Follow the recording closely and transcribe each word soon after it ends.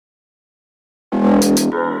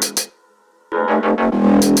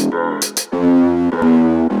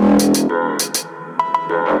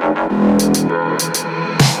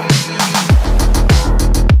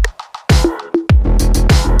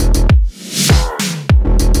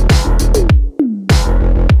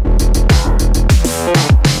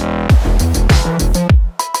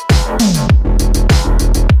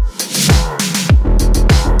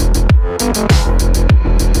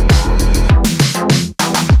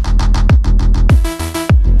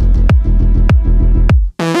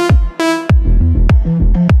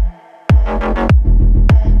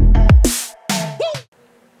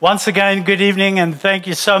Once again, good evening, and thank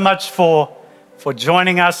you so much for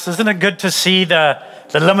joining us. Isn't it good to see the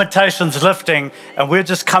limitations lifting, and we're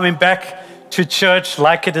just coming back to church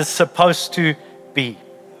like it is supposed to be?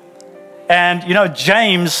 And, you know,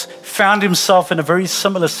 James found himself in a very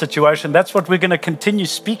similar situation. That's what we're going to continue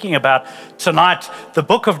speaking about tonight. The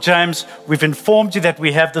book of James, we've informed you that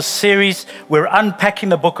we have this series. We're unpacking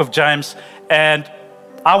the book of James, and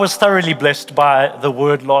I was thoroughly blessed by the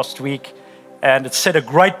word last week. And it set a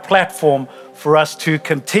great platform for us to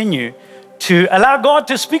continue to allow God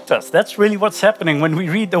to speak to us. That's really what's happening. When we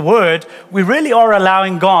read the word, we really are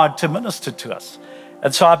allowing God to minister to us.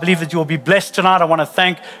 And so I believe that you'll be blessed tonight. I want to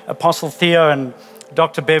thank Apostle Theo and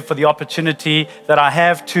Dr. Bev for the opportunity that I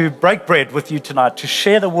have to break bread with you tonight, to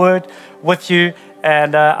share the word with you.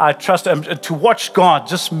 And I trust to watch God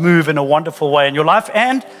just move in a wonderful way in your life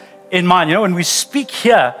and in mine. You know, when we speak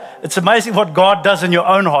here, it's amazing what God does in your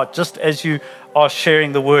own heart, just as you are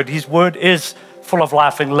sharing the word. His word is full of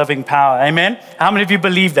life and living power. Amen? How many of you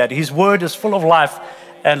believe that? His word is full of life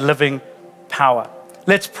and living power.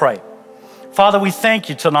 Let's pray. Father, we thank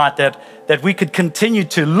you tonight that we could continue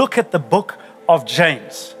to look at the book of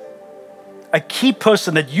James, a key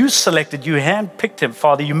person that you selected, you handpicked him,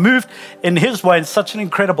 Father. You moved in his way in such an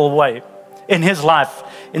incredible way, in his life,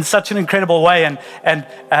 in such an incredible way, and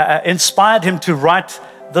inspired him to write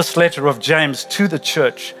this letter of James to the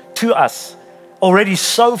church, to us. Already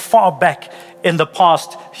so far back in the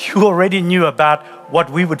past, you already knew about what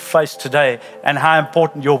we would face today and how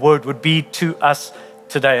important your word would be to us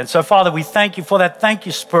today. And so, Father, we thank you for that. Thank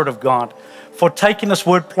you, Spirit of God, for taking this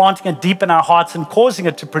word, planting it deep in our hearts and causing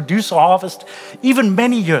it to produce a harvest even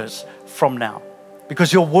many years from now,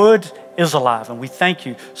 because your word is alive. And we thank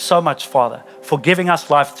you so much, Father, for giving us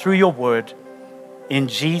life through your word. In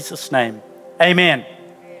Jesus' name, amen.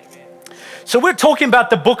 So we're talking about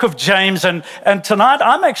the book of James, and tonight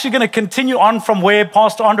I'm actually going to continue on from where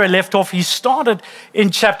Pastor Andre left off. He started in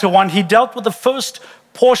chapter 1. He dealt with the first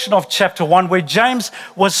portion of chapter 1 where James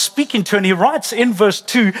was speaking to, and he writes in verse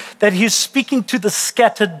 2 that he's speaking to the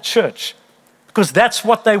scattered church, because that's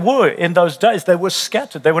what they were in those days. They were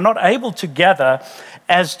scattered. They were not able to gather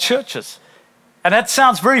as churches. And that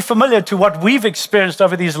sounds very familiar to what we've experienced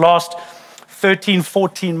over these last 13,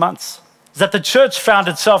 14 months. Is that the church found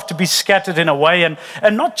itself to be scattered in a way, and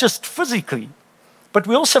not just physically, but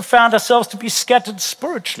we also found ourselves to be scattered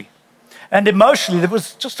spiritually and emotionally. There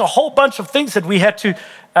was just a whole bunch of things that we had to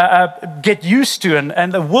get used to,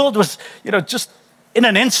 and the world was, just in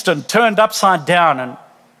an instant turned upside down,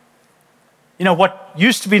 and what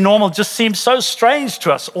used to be normal just seemed so strange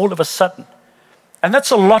to us all of a sudden. And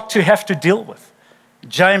that's a lot to have to deal with.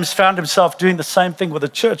 James found himself doing the same thing with the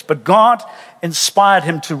church, but God inspired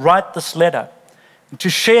him to write this letter and to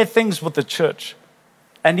share things with the church.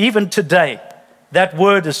 And even today, that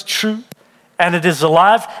word is true, and it is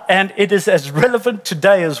alive, and it is as relevant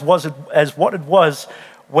today as what it was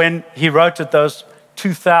when he wrote it those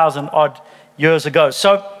 2,000 odd years ago.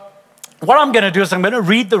 So what I'm going to do is I'm going to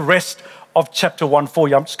read the rest of chapter 1 for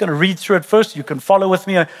you. I'm just going to read through it first. You can follow with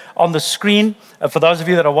me on the screen for those of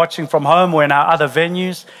you that are watching from home or in our other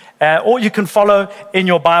venues, or you can follow in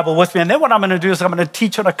your Bible with me. And then what I'm going to do is I'm going to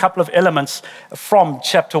teach on a couple of elements from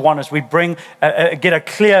chapter 1 as we get a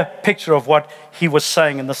clear picture of what he was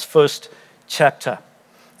saying in this first chapter.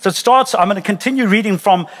 So it starts, I'm going to continue reading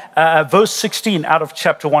from verse 16 out of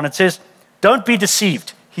chapter 1. It says, "Don't be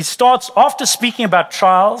deceived." He starts after speaking about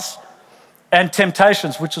trials and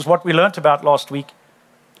temptations, which is what we learned about last week.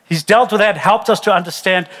 He's dealt with that, helped us to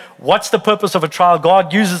understand what's the purpose of a trial.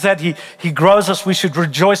 God uses that. He grows us. We should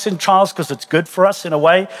rejoice in trials because it's good for us in a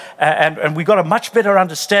way. And we got a much better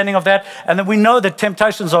understanding of that. And then we know that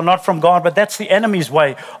temptations are not from God, but that's the enemy's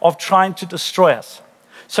way of trying to destroy us.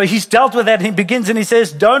 So he's dealt with that. He begins and he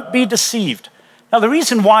says, don't be deceived. Now, the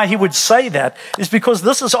reason why he would say that is because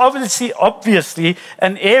this is obviously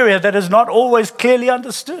an area that is not always clearly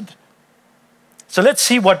understood. So let's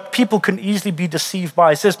see what people can easily be deceived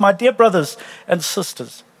by. He says, "My dear brothers and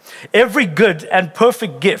sisters, every good and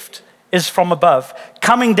perfect gift is from above,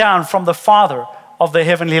 coming down from the Father of the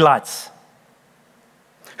heavenly lights,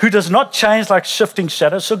 who does not change like shifting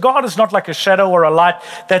shadows. So God is not like a shadow or a light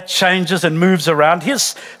that changes and moves around.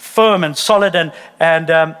 He's firm and solid,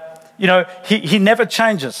 and he never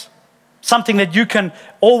changes. Something that you can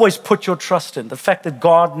always put your trust in, the fact that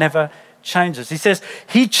God never changes. He says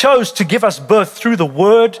he chose to give us birth through the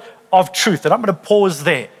word of truth. And I'm going to pause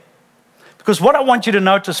there, because what I want you to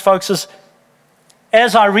notice, folks, is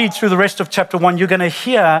as I read through the rest of chapter 1, you're going to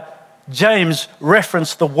hear James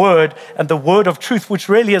reference the word and the word of truth, which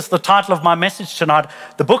really is the title of my message tonight,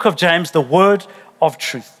 the book of James, the word of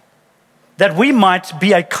truth, that we might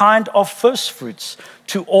be a kind of first fruits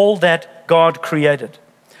to all that God created.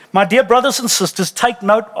 My dear brothers and sisters, take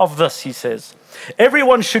note of this, he says.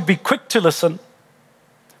 Everyone should be quick to listen,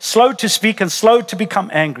 slow to speak, and slow to become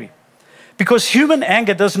angry, because human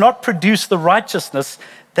anger does not produce the righteousness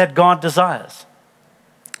that God desires.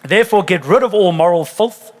 Therefore, get rid of all moral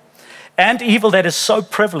filth and evil that is so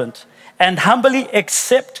prevalent, and humbly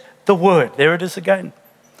accept the word. There it is again.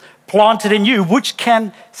 Planted in you, which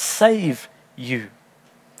can save you.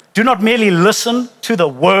 Do not merely listen to the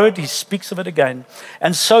word, he speaks of it again,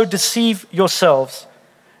 and so deceive yourselves.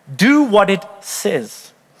 Do what it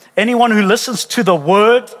says. Anyone who listens to the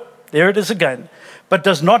word, there it is again, but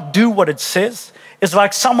does not do what it says, is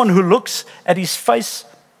like someone who looks at his face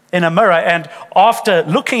in a mirror, and after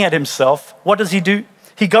looking at himself, what does he do?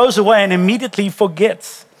 He goes away and immediately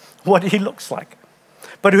forgets what he looks like.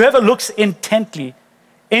 But whoever looks intently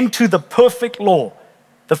into the perfect law,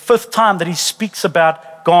 the fifth time that he speaks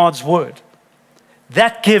about God's word,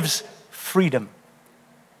 that gives freedom.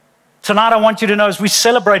 Tonight I want you to know, as we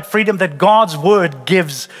celebrate freedom, that God's word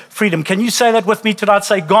gives freedom. Can you say that with me tonight?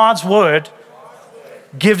 Say, God's word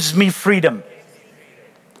gives me freedom.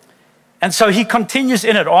 And so he continues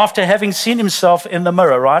in it after having seen himself in the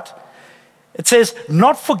mirror, right? It says,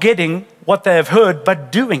 not forgetting what they have heard,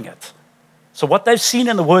 but doing it. So what they've seen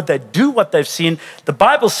in the word, they do what they've seen. The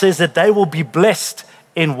Bible says that they will be blessed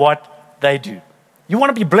in what they do. You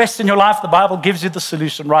want to be blessed in your life? The Bible gives you the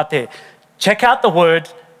solution right there. Check out the word,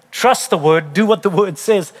 trust the word, do what the word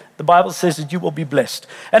says. The Bible says that you will be blessed.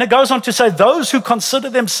 And it goes on to say, those who consider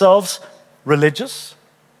themselves religious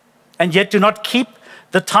and yet do not keep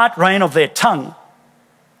the tight rein of their tongue.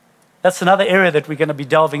 That's another area that we're going to be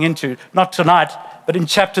delving into, not tonight, but in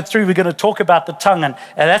chapter 3, we're going to talk about the tongue, and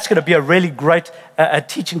that's going to be a really great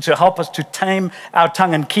teaching to help us to tame our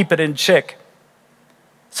tongue and keep it in check.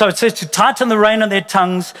 So it says to tighten the rein on their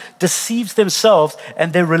tongues deceives themselves,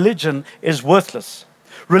 and their religion is worthless.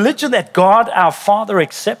 Religion that God our Father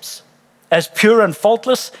accepts as pure and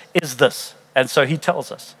faultless is this, and so he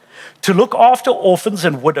tells us, to look after orphans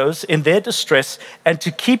and widows in their distress and to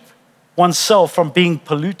keep oneself from being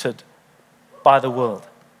polluted by the world.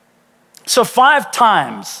 So 5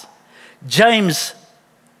 times James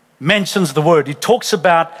mentions the word. He talks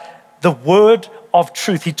about the word of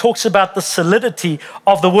truth. He talks about the solidity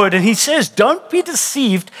of the word. And he says, don't be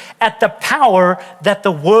deceived at the power that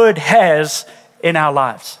the word has in our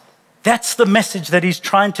lives. That's the message that he's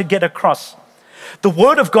trying to get across. The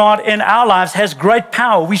word of God in our lives has great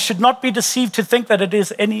power. We should not be deceived to think that it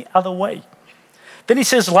is any other way. Then he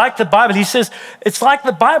says, like the Bible, he says, it's like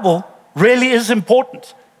the Bible really is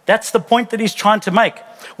important. That's the point that he's trying to make.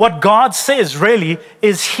 What God says really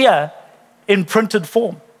is here in printed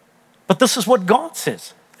form. But this is what God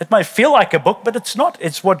says. It may feel like a book, but it's not.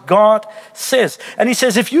 It's what God says. And he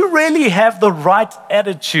says, if you really have the right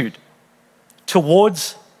attitude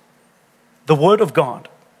towards the word of God,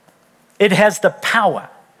 it has the power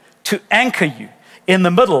to anchor you in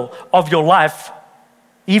the middle of your life,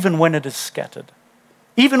 even when it is scattered,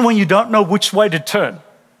 even when you don't know which way to turn,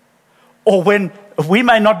 or when we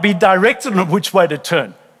may not be directed on which way to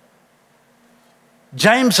turn.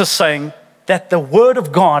 James is saying that the word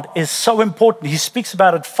of God is so important. He speaks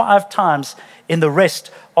about it 5 times in the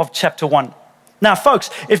rest of chapter 1. Now,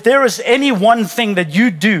 folks, if there is any one thing that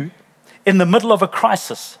you do in the middle of a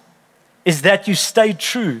crisis, is that you stay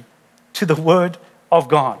true to the word of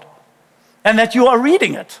God and that you are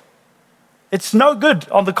reading it. It's no good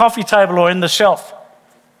on the coffee table or in the shelf.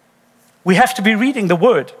 We have to be reading the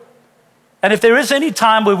word. And if there is any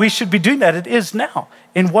time where we should be doing that, it is now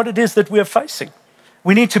in what it is that we are facing.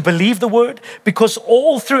 We need to believe the word, because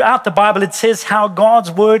all throughout the Bible it says how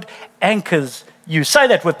God's word anchors you. Say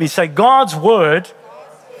that with me. Say, God's word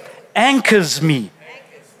anchors me.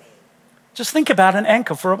 Just think about an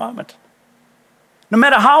anchor for a moment. No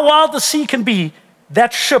matter how wild the sea can be,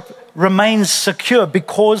 that ship remains secure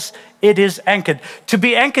because it is anchored. To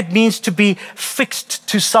be anchored means to be fixed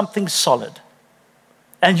to something solid.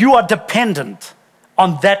 And you are dependent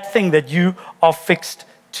on that thing that you are fixed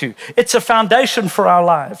to. It's a foundation for our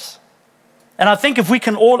lives. And I think that we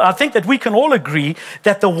can all agree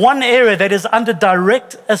that the one area that is under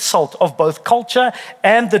direct assault of both culture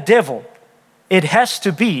and the devil, it has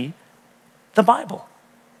to be the Bible.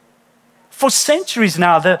 For centuries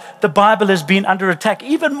now, the Bible has been under attack,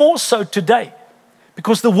 even more so today,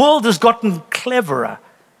 because the world has gotten cleverer,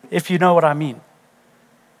 if you know what I mean.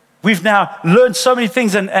 We've now learned so many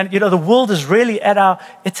things, and the world is really at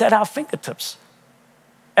our fingertips.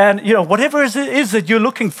 And, whatever it is that you're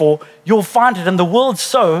looking for, you'll find it. And the world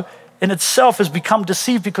so in itself has become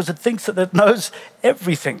deceived because it thinks that it knows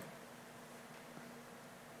everything.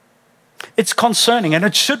 It's concerning, and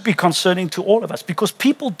it should be concerning to all of us, because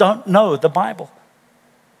people don't know the Bible.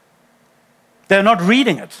 They're not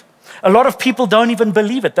reading it. A lot of people don't even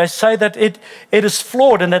believe it. They say that it is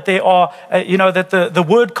flawed and that that the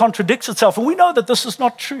word contradicts itself. And we know that this is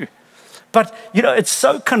not true. But, it's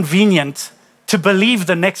so convenient to believe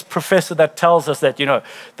the next professor that tells us that,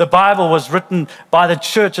 the Bible was written by the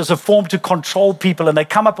church as a form to control people, and they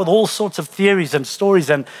come up with all sorts of theories and stories,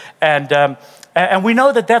 and we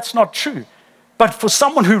know that that's not true. But for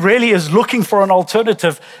someone who really is looking for an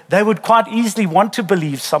alternative, they would quite easily want to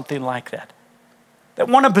believe something like that. They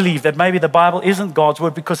want to believe that maybe the Bible isn't God's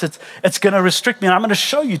word because it's going to restrict me. And I'm going to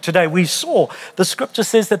show you today. We saw the scripture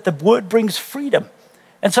says that the word brings freedom.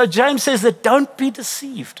 And so James says that don't be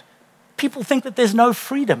deceived. People think that there's no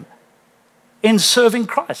freedom in serving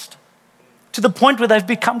Christ, to the point where they've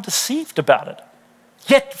become deceived about it.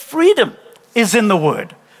 Yet freedom is in the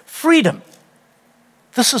word. Freedom.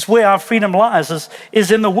 This is where our freedom lies,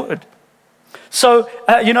 is in the word. So,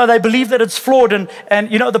 they believe that it's flawed. And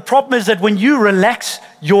the problem is that when you relax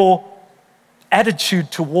your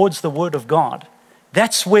attitude towards the word of God,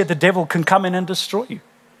 that's where the devil can come in and destroy you.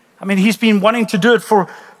 I mean, he's been wanting to do it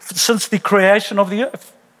since the creation of the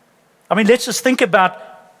earth. I mean, let's just think about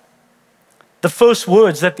the first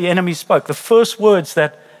words that the enemy spoke, the first words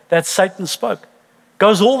that Satan spoke.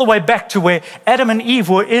 Goes all the way back to where Adam and Eve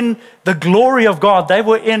were in the glory of God. They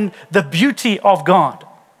were in the beauty of God,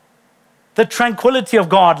 the tranquility of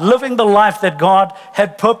God, living the life that God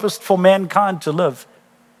had purposed for mankind to live.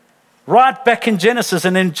 Right back in Genesis,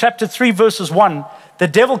 and in chapter 3, verses 1, the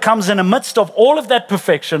devil comes in the midst of all of that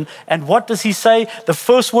perfection, and what does he say? The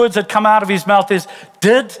first words that come out of his mouth is,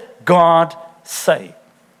 "Did God say?"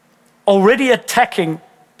 Already attacking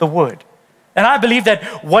the word. And I believe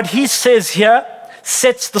that what he says here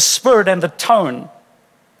sets the spirit and the tone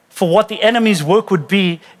for what the enemy's work would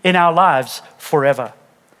be in our lives forever.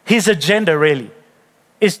 His agenda really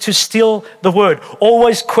is to steal the word,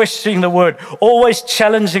 always questioning the word, always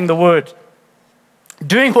challenging the word,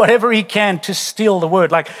 doing whatever he can to steal the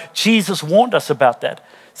word. Like Jesus warned us about that.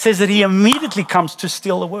 Says that he immediately comes to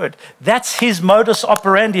steal the word. That's his modus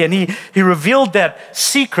operandi, and he revealed that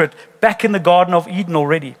secret back in the Garden of Eden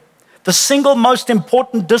already. The single most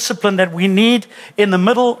important discipline that we need in the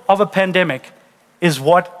middle of a pandemic is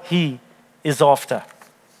what he is after.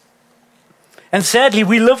 And sadly,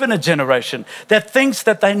 we live in a generation that thinks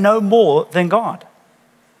that they know more than God,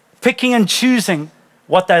 picking and choosing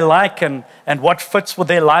what they like and what fits with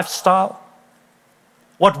their lifestyle,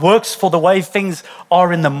 what works for the way things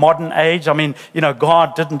are in the modern age. I mean,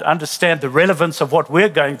 God didn't understand the relevance of what we're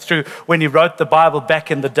going through when he wrote the Bible back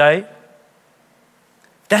in the day.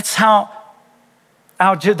 That's the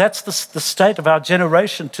state of our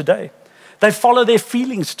generation today. They follow their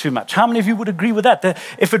feelings too much. How many of you would agree with that? That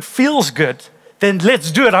if it feels good, then let's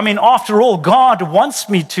do it. I mean, after all, God wants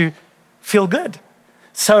me to feel good.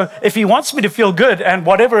 So if he wants me to feel good and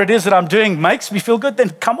whatever it is that I'm doing makes me feel good,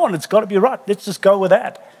 then come on, it's got to be right. Let's just go with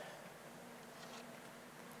that.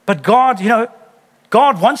 But God,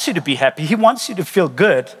 God wants you to be happy. He wants you to feel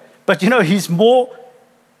good. But he's more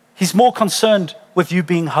concerned with you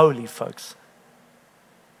being holy, folks,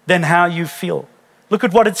 than how you feel. Look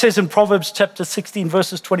at what it says in Proverbs chapter 16,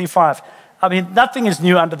 verses 25. I mean, nothing is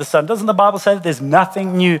new under the sun. Doesn't the Bible say that there's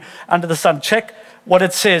nothing new under the sun? Check what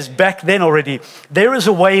it says back then already. There is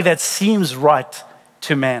a way that seems right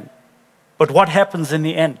to man, but what happens in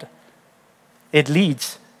the end? It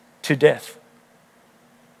leads to death.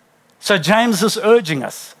 So James is urging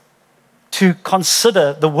us to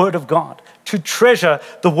consider the Word of God, to treasure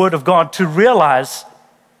the Word of God, to realize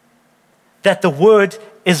that the Word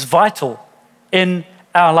is vital in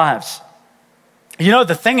our lives.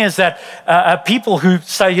 The thing is that people who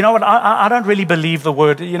say, what, I don't really believe the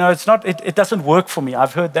Word. It doesn't work for me.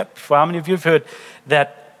 I've heard that before. How many of you have heard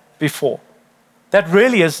that before? That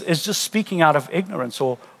really is just speaking out of ignorance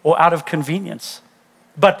or out of convenience.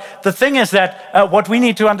 But the thing is that what we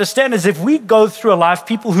need to understand is if we go through a life,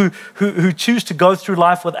 people who choose to go through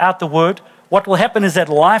life without the Word, what will happen is that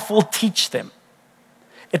life will teach them.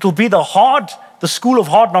 It will be the school of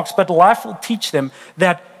hard knocks, but life will teach them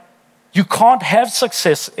that you can't have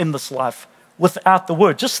success in this life without the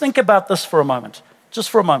word. Just think about this for a moment. Just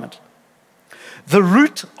for a moment. The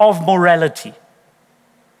root of morality,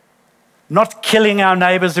 not killing our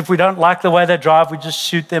neighbors if we don't like the way they drive, we just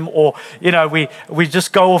shoot them, or we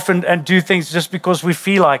just go off and do things just because we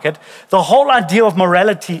feel like it. The whole idea of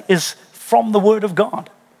morality is from the Word of God.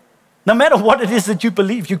 No matter what it is that you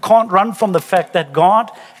believe, you can't run from the fact that God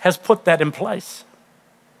has put that in place.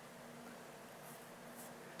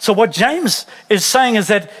 So what James is saying is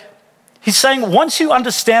that he's saying once you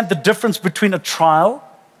understand the difference between a trial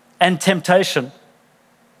and temptation,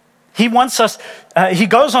 he wants us, he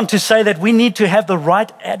goes on to say that we need to have the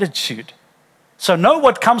right attitude. So know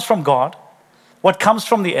what comes from God, what comes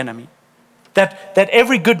from the enemy, that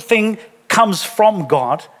every good thing comes from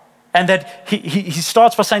God, and that he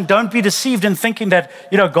starts by saying, don't be deceived in thinking that,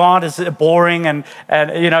 God is boring and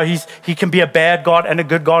he can be a bad God and a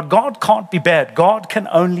good God. God can't be bad. God can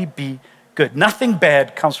only be good. Nothing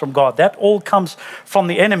bad comes from God. That all comes from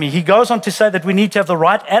the enemy. He goes on to say that we need to have the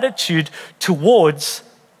right attitude towards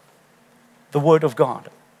the Word of God.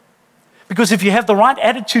 Because if you have the right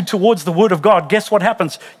attitude towards the Word of God, guess what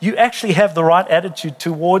happens? You actually have the right attitude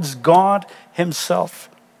towards God Himself.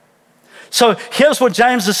 So here's what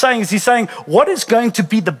James is saying, he's saying, what is going to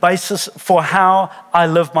be the basis for how I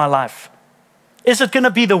live my life? Is it going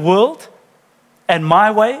to be the world and my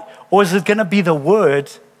way, or is it going to be the Word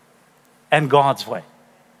and God's way?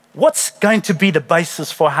 What's going to be the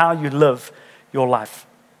basis for how you live your life?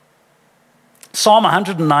 Psalm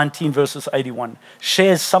 119 verses 81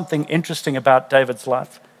 shares something interesting about David's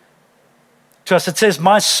life to us. It says,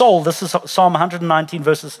 my soul, this is Psalm 119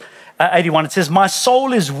 verses 81, it says, my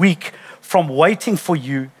soul is weak from waiting for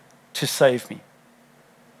you to save me.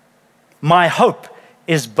 My hope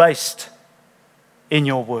is based in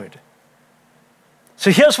your word. So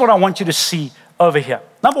here's what I want you to see over here.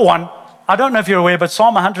 Number one, I don't know if you're aware, but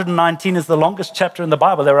Psalm 119 is the longest chapter in the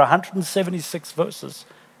Bible. There are 176 verses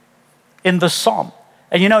in the Psalm.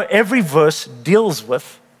 And every verse deals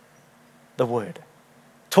with the word,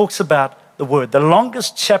 talks about the word. The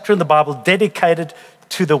longest chapter in the Bible dedicated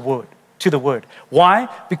to the word. Why?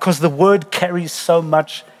 Because the word carries so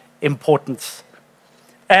much importance.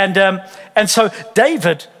 And so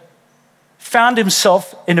David found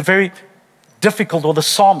himself in a very difficult, or the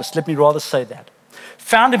psalmist, let me rather say that,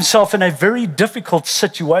 found himself in a very difficult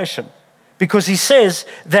situation, because he says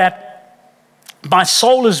that my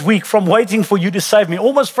soul is weak from waiting for you to save me,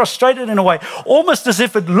 almost frustrated in a way, almost as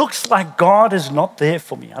if it looks like God is not there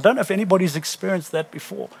for me. I don't know if anybody's experienced that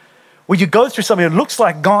before, where you go through something, it looks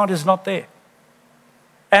like God is not there.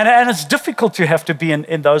 And it's difficult to have to be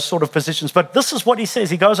in those sort of positions. But this is what he says.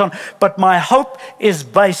 He goes on, but my hope is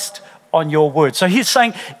based on your word. So he's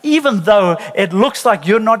saying, even though it looks like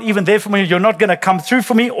you're not even there for me, you're not going to come through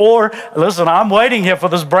for me, or listen, I'm waiting here for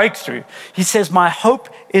this breakthrough. He says, my hope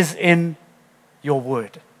is in your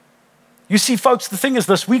word. You see, folks, the thing is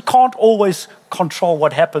this, we can't always control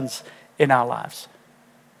what happens in our lives.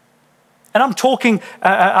 And I'm talking,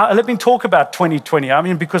 let me talk about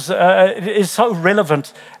 2020, because it is so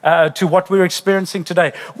relevant to what we're experiencing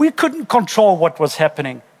today. We couldn't control what was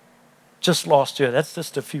happening just last year. That's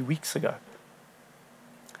just a few weeks ago.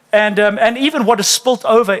 And even what has spilt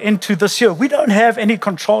over into this year, we don't have any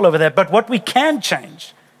control over that. But what we can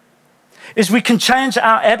change is we can change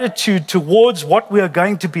our attitude towards what we are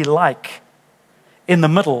going to be like in the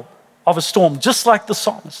middle of a storm, just like the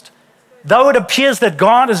psalmist. Though it appears that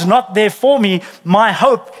God is not there for me, my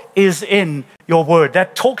hope is in your word.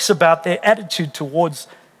 That talks about their attitude towards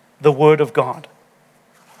the word of God.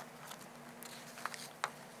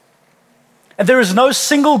 And there is no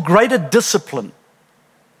single greater discipline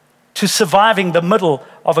to surviving the middle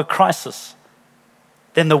of a crisis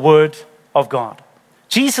than the word of God.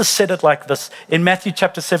 Jesus said it like this in Matthew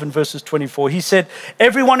chapter 7, verses 24. He said,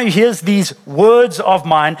 everyone who hears these words of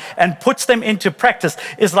mine and puts them into practice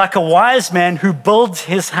is like a wise man who builds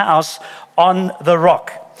his house on the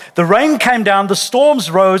rock. The rain came down, the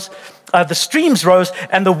storms rose, the streams rose,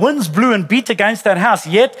 and the winds blew and beat against that house,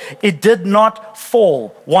 yet it did not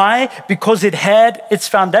fall. Why? Because it had its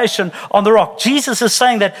foundation on the rock. Jesus is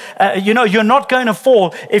saying that, you're not going to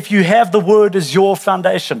fall if you have the word as your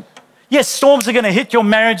foundation. Yes, storms are going to hit your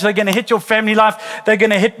marriage. They're going to hit your family life. They're going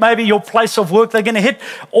to hit maybe your place of work. They're going to hit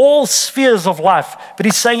all spheres of life. But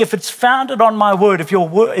he's saying if it's founded on my word, if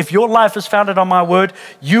your life is founded on my word,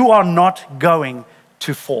 you are not going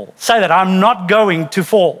to fall. Say that, I'm not going to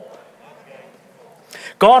fall.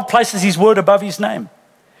 God places his word above his name.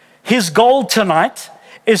 His goal tonight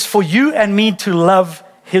is for you and me to love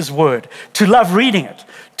his word, to love reading it,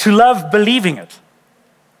 to love believing it,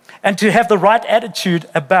 and to have the right attitude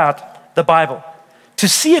about the Bible, to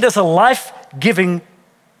see it as a life-giving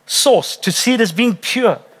source, to see it as being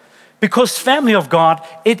pure. Because, family of God,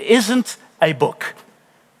 it isn't a book.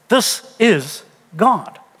 This is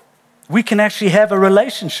God. We can actually have a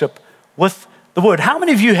relationship with the Word. How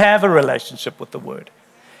many of you have a relationship with the Word?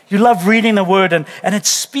 You love reading the Word and it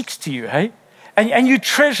speaks to you, hey? And you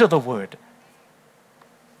treasure the Word.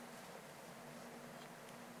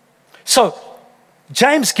 So,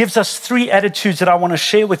 James gives us 3 attitudes that I want to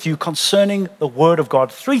share with you concerning the Word of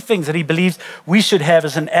God. 3 things that he believes we should have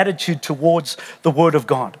as an attitude towards the Word of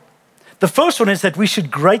God. The first one is that we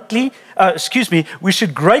should gratefully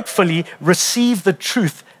receive the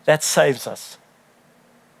truth that saves us.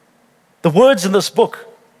 The words in this book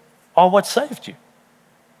are what saved you.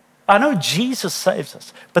 I know Jesus saves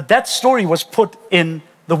us, but that story was put in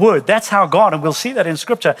the Word. That's how God, and we'll see that in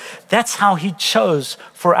Scripture, that's how he chose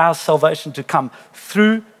for our salvation to come,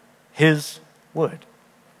 through his Word.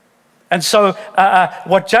 And so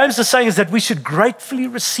what James is saying is that we should gratefully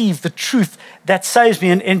receive the truth that saves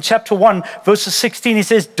me. In chapter 1, verses 16, he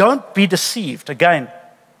says, don't be deceived. Again,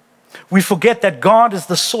 we forget that God is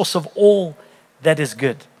the source of all that is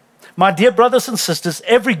good. My dear brothers and sisters,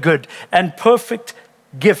 every good and perfect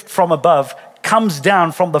gift from above comes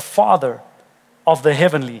down from the Father of the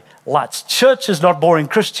heavenly lights. Church is not boring.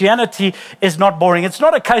 Christianity is not boring. It's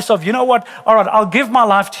not a case of, you know what, all right, I'll give my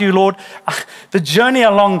life to you, Lord. The journey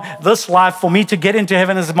along this life for me to get into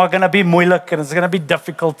heaven is going to be moeilijk and it's going to be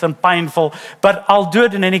difficult and painful, but I'll do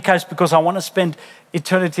it in any case because I want to spend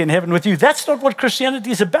eternity in heaven with you. That's not what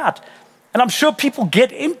Christianity is about. And I'm sure people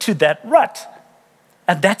get into that rut.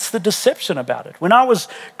 And that's the deception about it. When I was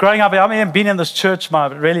growing up, I mean, I've been in this church my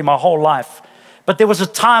whole life. But there was a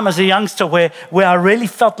time as a youngster where I really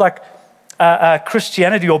felt like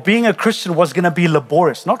Christianity or being a Christian was going to be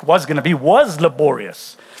laborious. Not was going to be, was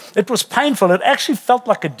laborious. It was painful. It actually felt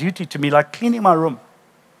like a duty to me, like cleaning my room.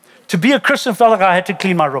 To be a Christian felt like I had to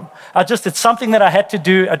clean my room. It's something that I had to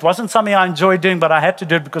do. It wasn't something I enjoyed doing, but I had to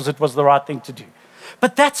do it because it was the right thing to do.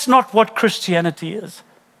 But that's not what Christianity is.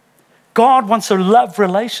 God wants a love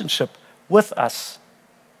relationship with us.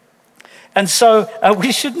 And so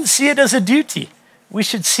we shouldn't see it as a duty. We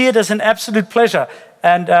should see it as an absolute pleasure.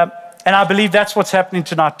 And I believe that's what's happening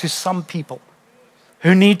tonight to some people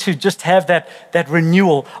who need to just have that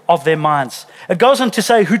renewal of their minds. It goes on to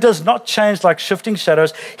say, who does not change like shifting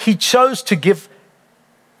shadows. He chose to give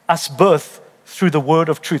us birth through the word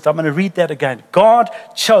of truth. I'm going to read that again. God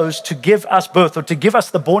chose to give us birth, or to give us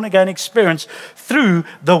the born-again experience through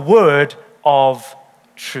the word of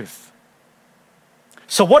truth.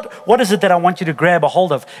 So what is it that I want you to grab a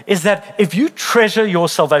hold of? Is that if you treasure your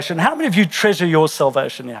salvation, how many of you treasure your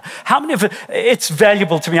salvation here? How many of it's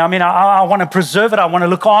valuable to me? I mean, I want to preserve it. I want to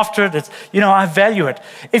look after it. I value it.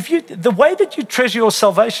 The way that you treasure your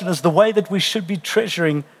salvation is the way that we should be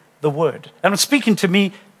treasuring the word. And I'm speaking to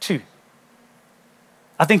me too.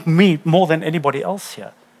 I think me more than anybody else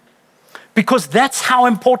here. Because that's how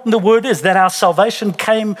important the word is, that our salvation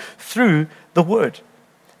came through the word.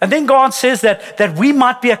 And then God says that we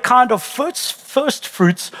might be a kind of first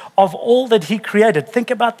fruits of all that he created. Think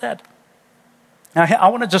about that. Now, I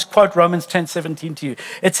want to just quote Romans 10:17 to you.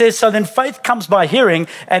 It says, so then faith comes by hearing,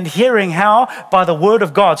 and hearing how? By the word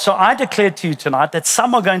of God. So I declare to you tonight that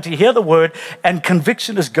some are going to hear the word and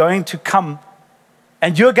conviction is going to come.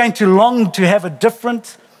 And you're going to long to have a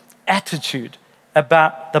different attitude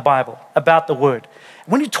about the Bible, about the word.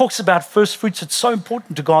 When he talks about first fruits, it's so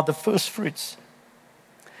important to God, the first fruits.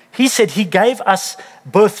 He said he gave us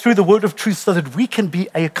birth through the word of truth so that we can be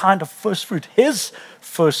a kind of first fruit, his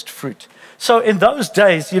first fruit. So in those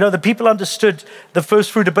days, the people understood the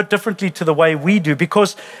first fruit a bit differently to the way we do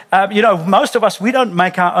because, most of us, we don't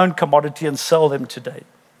make our own commodity and sell them today.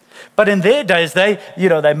 But in their days, they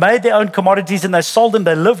made their own commodities and they sold them,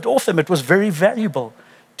 they lived off them. It was very valuable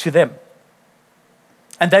to them.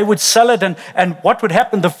 And they would sell it, and what would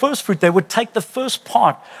happen, the first fruit, they would take the first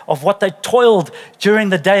part of what they toiled during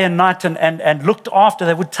the day and night and looked after.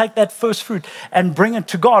 They would take that first fruit and bring it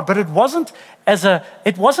to God. But it wasn't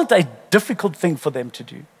a difficult thing for them to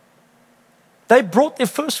do. They brought their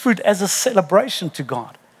first fruit as a celebration to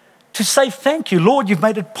God. To say, thank you, Lord, you've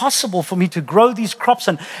made it possible for me to grow these crops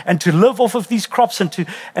and to live off of these crops and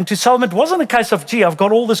to sell them. It wasn't a case of, gee, I've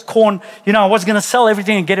got all this corn, I was going to sell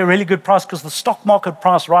everything and get a really good price because the stock market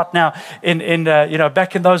price right now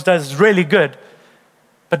back in those days is really good.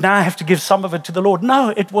 But now I have to give some of it to the Lord.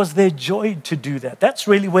 No, it was their joy to do that. That's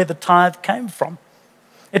really where the tithe came from.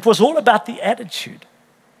 It was all about the attitude.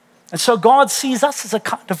 And so God sees us as a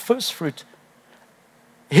kind of first fruit,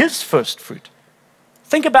 his first fruit.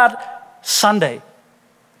 Think about Sunday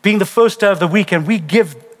being the first day of the week, and we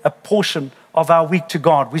give a portion of our week to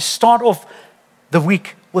God. We start off the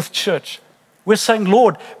week with church. We're saying,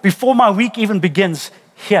 Lord, before my week even begins,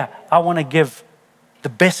 here, I want to give the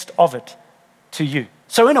best of it to you.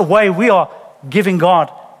 So in a way, we are giving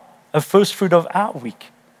God a first fruit of our week.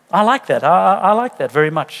 I like that. I like that very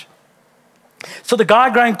much. So the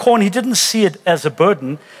guy growing corn, he didn't see it as a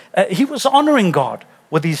burden. He was honoring God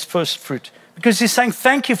with his first fruit, because he's saying,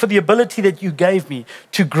 thank you for the ability that you gave me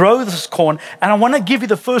to grow this corn. And I want to give you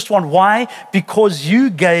the first one. Why? Because you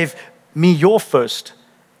gave me your first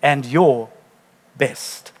and your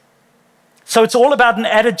best. So it's all about an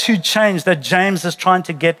attitude change that James is trying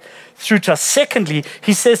to get through to us. Secondly,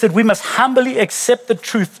 he says that we must humbly accept the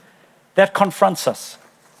truth that confronts us.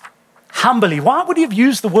 Humbly. Why would he have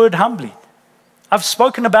used the word humbly? I've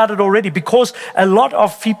spoken about it already, because a lot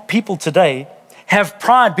of people today have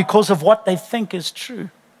pride because of what they think is true.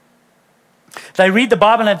 They read the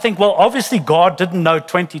Bible and think, well, obviously God didn't know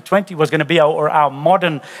 2020 was going to be our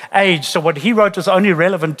modern age, so what he wrote was only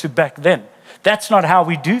relevant to back then. That's not how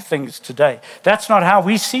we do things today. That's not how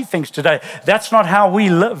we see things today. That's not how we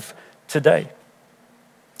live today.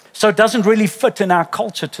 So it doesn't really fit in our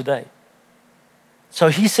culture today. So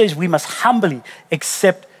he says we must humbly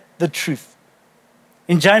accept the truth.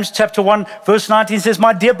 In James chapter 1, verse 19 says,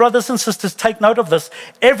 my dear brothers and sisters, take note of this.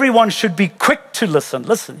 Everyone should be quick to listen.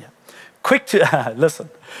 Listen here. Quick to listen.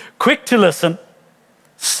 Quick to listen,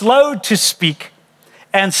 slow to speak,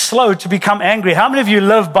 and slow to become angry. How many of you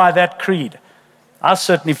live by that creed? I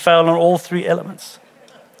certainly fail on all three elements.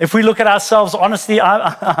 If we look at ourselves honestly,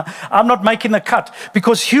 I'm not making the cut,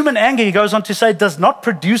 because human anger, he goes on to say, does not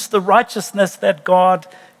produce the righteousness that God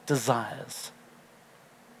desires.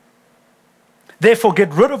 Therefore,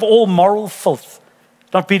 get rid of all moral filth,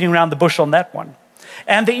 not beating around the bush on that one,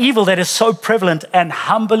 and the evil that is so prevalent, and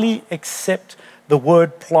humbly accept the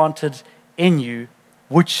word planted in you,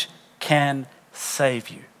 which can save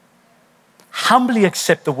you. Humbly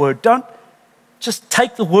accept the word. Don't just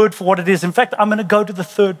take the word for what it is. In fact, I'm going to go to the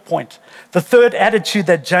third point. The third attitude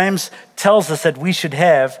that James tells us that we should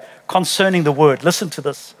have concerning the word. Listen to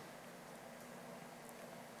this.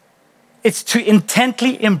 It's to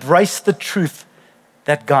intently embrace the truth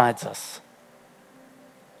that guides us.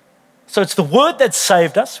 So it's the word that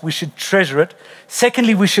saved us. We should treasure it.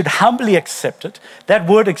 Secondly, we should humbly accept it. That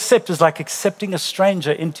word accept is like accepting a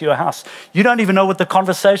stranger into your house. You don't even know what the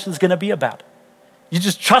conversation is going to be about. You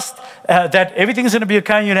just trust that everything's going to be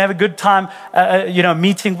okay and you're going to have a good time,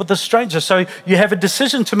 meeting with the stranger. So you have a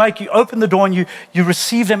decision to make. You open the door and you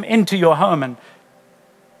receive them into your home.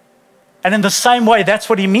 And in the same way, that's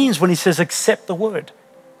what he means when he says accept the word,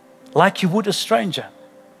 like you would a stranger.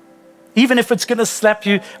 Even if it's going to slap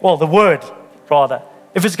you, well, the word, rather.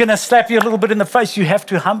 If it's going to slap you a little bit in the face, you have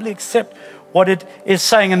to humbly accept what it is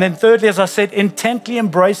saying. And then thirdly, as I said, intently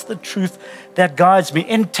embrace the truth that guides me.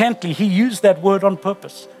 Intently, he used that word on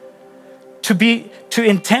purpose. To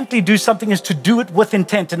intently do something is to do it with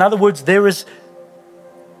intent. In other words, there is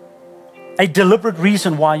a deliberate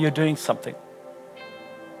reason why you're doing something.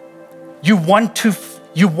 You want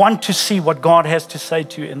to see what God has to say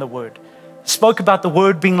to you in the word. He spoke about the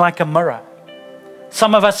word being like a mirror.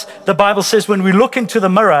 Some of us, the Bible says, when we look into the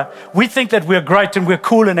mirror, we think that we're great and we're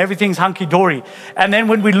cool and everything's hunky-dory. And then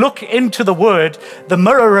when we look into the word, the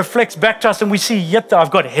mirror reflects back to us and we see, yep, I've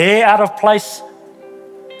got hair out of place.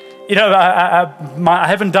 You know, I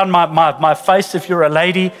haven't done my face if you're a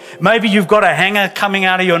lady. Maybe you've got a hanger coming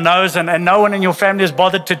out of your nose and no one in your family has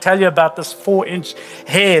bothered to tell you about this 4-inch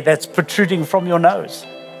hair that's protruding from your nose.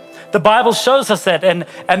 The Bible shows us that, and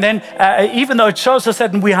then even though it shows us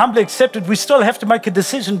that and we humbly accept it, we still have to make a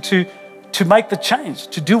decision to make the change,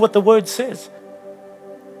 to do what the word says.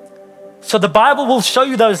 So the Bible will show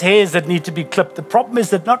you those hairs that need to be clipped. The problem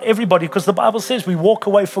is that not everybody, because the Bible says we walk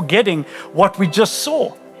away forgetting what we just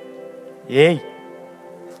saw. Yay.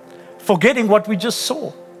 Forgetting what we just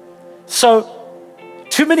saw. So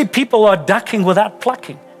too many people are ducking without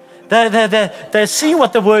plucking. They're seeing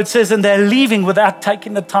what the word says and they're leaving without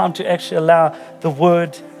taking the time to actually allow the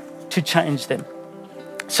word to change them.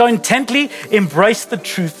 So intently embrace the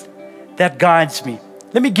truth that guides me.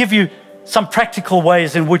 Let me give you some practical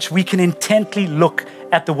ways in which we can intently look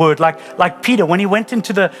at the word. Like Peter, when he went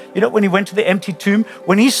into the empty tomb,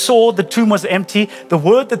 when he saw the tomb was empty, the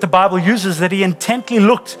word that the Bible uses is that he intently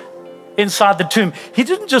looked inside the tomb. He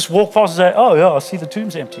didn't just walk past and say, oh yeah, I see the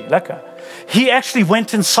tomb's empty. Lekker. He actually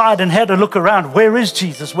went inside and had a look around. Where is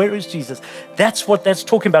Jesus? Where is Jesus? That's what that's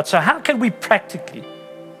talking about. So how can we practically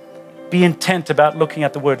be intent about looking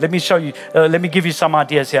at the Word. Let me show you, let me give you some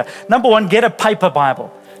ideas here. Number one, get a paper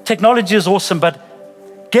Bible. Technology is awesome, but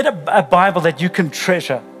get a Bible that you can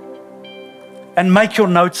treasure and make your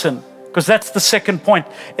notes in. Because that's the second point,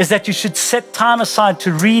 is that you should set time aside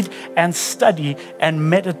to read and study and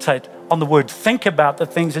meditate on the Word. Think about the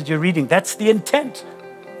things that you're reading. That's the intent.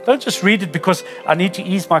 Don't just read it because I need to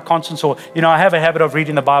ease my conscience, or, I have a habit of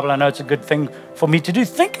reading the Bible. I know it's a good thing for me to do.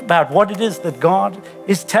 Think about what it is that God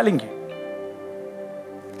is telling you.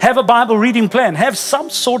 Have a Bible reading plan. Have some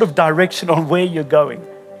sort of direction on where you're going.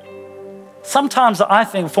 Sometimes I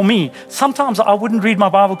think, for me, sometimes I wouldn't read my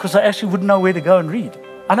Bible because I actually wouldn't know where to go and read.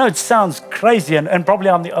 I know it sounds crazy, and probably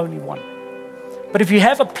I'm the only one. But if you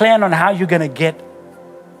have a plan on how you're going to get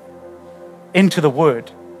into the Word,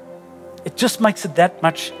 it just makes it that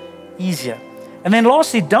much easier. And then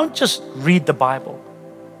lastly, don't just read the Bible.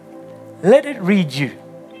 Let it read you.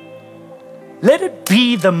 Let it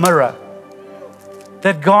be the mirror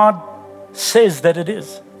that God says that it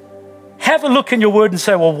is. Have a look in your Word and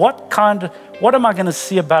say, well, what am I going to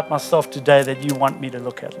see about myself today that you want me to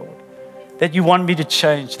look at, Lord? That you want me to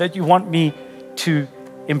change, that you want me to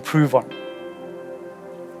improve on.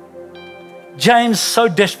 James so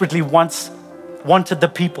desperately wanted the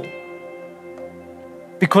people,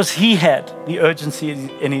 because he had the urgency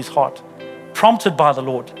in his heart, prompted by the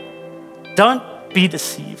Lord. Don't be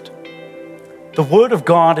deceived. The Word of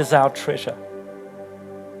God is our treasure.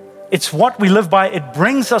 It's what we live by. It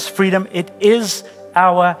brings us freedom. It is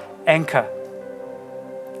our anchor.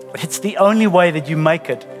 It's the only way that you make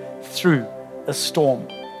it through a storm,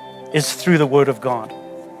 is through the Word of God.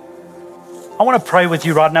 I want to pray with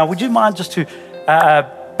you right now. Would you mind just to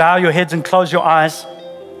bow your heads and close your eyes?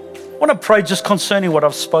 I want to pray just concerning what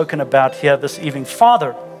I've spoken about here this evening.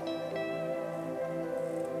 Father,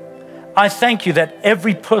 I thank you that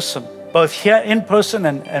every person, both here in person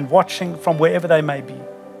and watching from wherever they may be,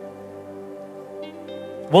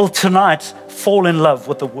 will tonight fall in love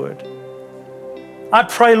with the Word. I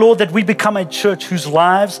pray, Lord, that we become a church whose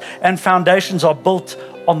lives and foundations are built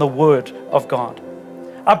on the Word of God.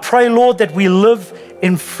 I pray, Lord, that we live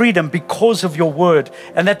in freedom because of your Word,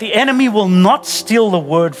 and that the enemy will not steal the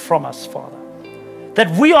Word from us, Father.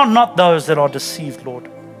 That we are not those that are deceived, Lord.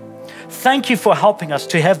 Thank you for helping us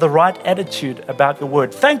to have the right attitude about your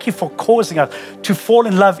Word. Thank you for causing us to fall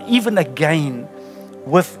in love even again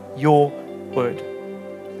with your Word.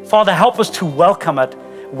 Father, help us to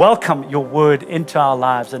welcome your Word into our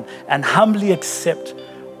lives and humbly accept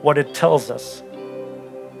what it tells us.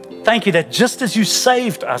 Thank you that just as you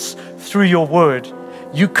saved us through your Word,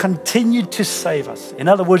 you continue to save us. In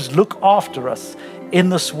other words, look after us in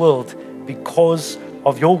this world because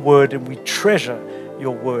of your Word, and we treasure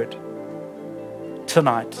your Word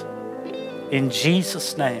tonight. In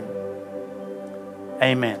Jesus' name,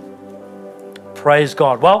 amen. Praise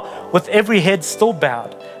God. Well, with every head still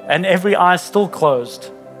bowed and every eye still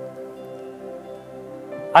closed,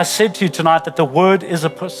 I said to you tonight that the Word is a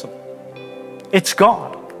person. It's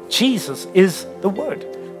God. Jesus is the Word.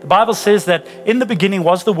 The Bible says that in the beginning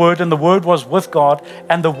was the Word, and the Word was with God,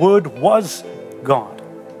 and the Word was God.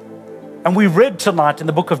 And we read tonight in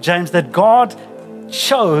the book of James that God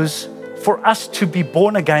chose for us to be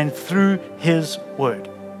born again through His Word.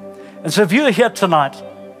 And so if you're here tonight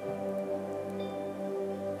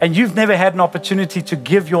and you've never had an opportunity to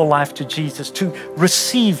give your life to Jesus, to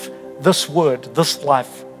receive this Word, this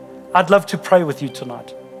life, I'd love to pray with you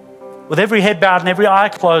tonight. With every head bowed and every eye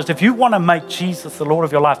closed, if you want to make Jesus the Lord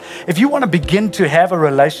of your life, if you want to begin to have a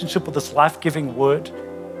relationship with this life-giving Word,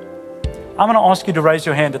 I'm going to ask you to raise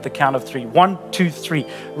your hand at the count of 3. 1, 2, 3.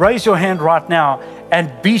 Raise your hand right now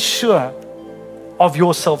and be sure of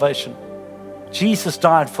your salvation. Jesus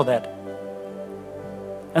died for that.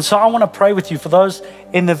 And so I want to pray with you. For those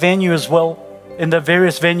in the venue as well, in the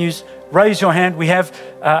various venues, raise your hand. We have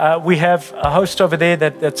a host over there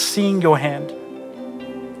that's seeing your hand.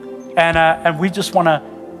 And we just want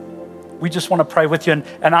to pray with you.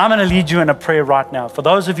 And I'm going to lead you in a prayer right now. For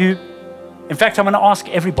those of you, in fact, I'm going to ask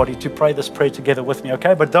everybody to pray this prayer together with me,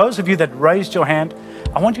 okay? But those of you that raised your hand,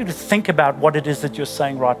 I want you to think about what it is that you're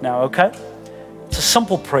saying right now, okay? It's a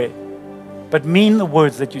simple prayer, but mean the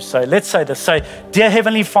words that you say. Let's say this. Say, Dear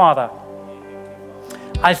Heavenly Father,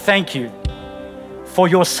 I thank you for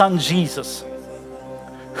your Son Jesus,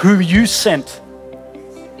 who you sent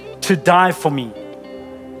to die for me.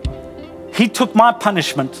 He took my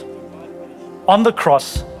punishment on the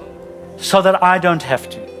cross so that I don't have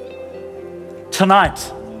to.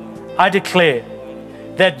 Tonight, I declare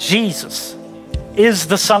that Jesus is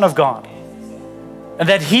the Son of God and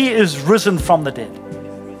that He is risen from the dead.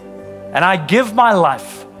 And I give my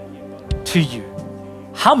life to you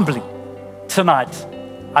humbly tonight,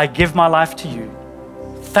 I give my life to you.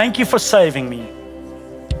 Thank you for saving me.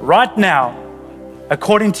 Right now,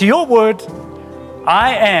 according to your word,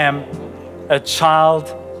 I am a child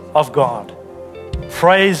of God.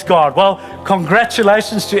 Praise God. Well,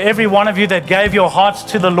 congratulations to every one of you that gave your hearts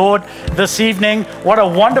to the Lord this evening. What a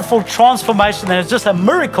wonderful transformation. And it's just a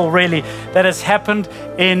miracle, really, that has happened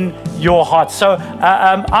in your heart. So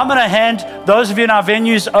I'm going to hand those of you in our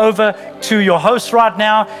venues over to your host right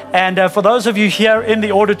now. And for those of you here in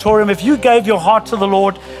the auditorium, if you gave your heart to the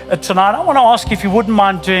Lord tonight, I want to ask if you wouldn't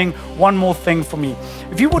mind doing one more thing for me.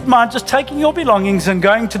 If you wouldn't mind just taking your belongings and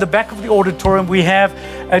going to the back of the auditorium, we have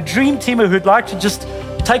a dream teamer who'd like to just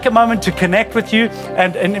take a moment to connect with you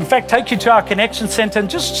and in fact take you to our connection center and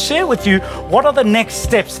just share with you what are the next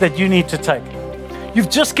steps that you need to take. You've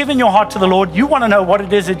just given your heart to the Lord. You want to know what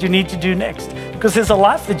it is that you need to do next, because there's a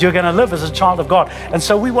life that you're going to live as a child of God. And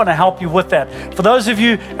so we want to help you with that. For those of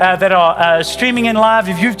you that are streaming in live,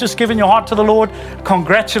 if you've just given your heart to the Lord,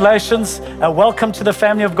 congratulations. Welcome to the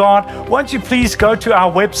family of God. Won't you please go to our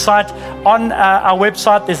website. On our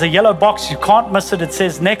website, there's a yellow box. You can't miss it. It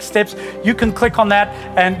says next steps. You can click on that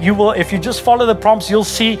and you will, if you just follow the prompts, you'll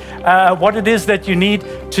see what it is that you need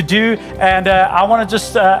to do. And I want to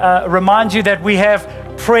just remind you that we have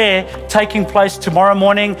prayer taking place tomorrow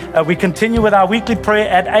morning. We continue with our weekly prayer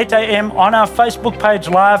at 8 a.m. on our Facebook page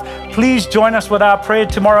live. Please join us with our prayer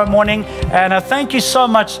tomorrow morning. And thank you so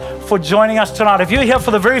much for joining us tonight. If you're here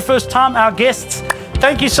for the very first time, our guests,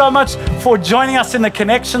 thank you so much for joining us in the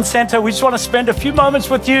Connection Center. We just want to spend a few moments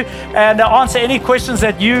with you and answer any questions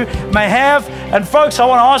that you may have. And folks, I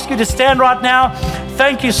want to ask you to stand right now.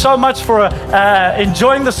 Thank you so much for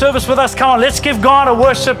enjoying the service with us. Come on, let's give God a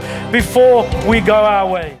worship before we go our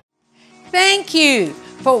way. Thank you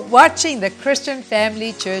for watching the Christian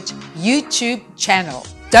Family Church YouTube channel.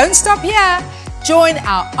 Don't stop here. Join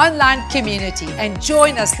our online community and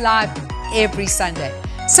join us live every Sunday.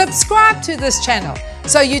 Subscribe to this channel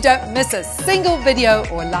so you don't miss a single video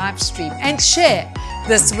or live stream, and share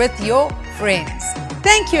this with your friends.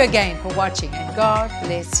 Thank you again for watching, and God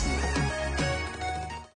bless you.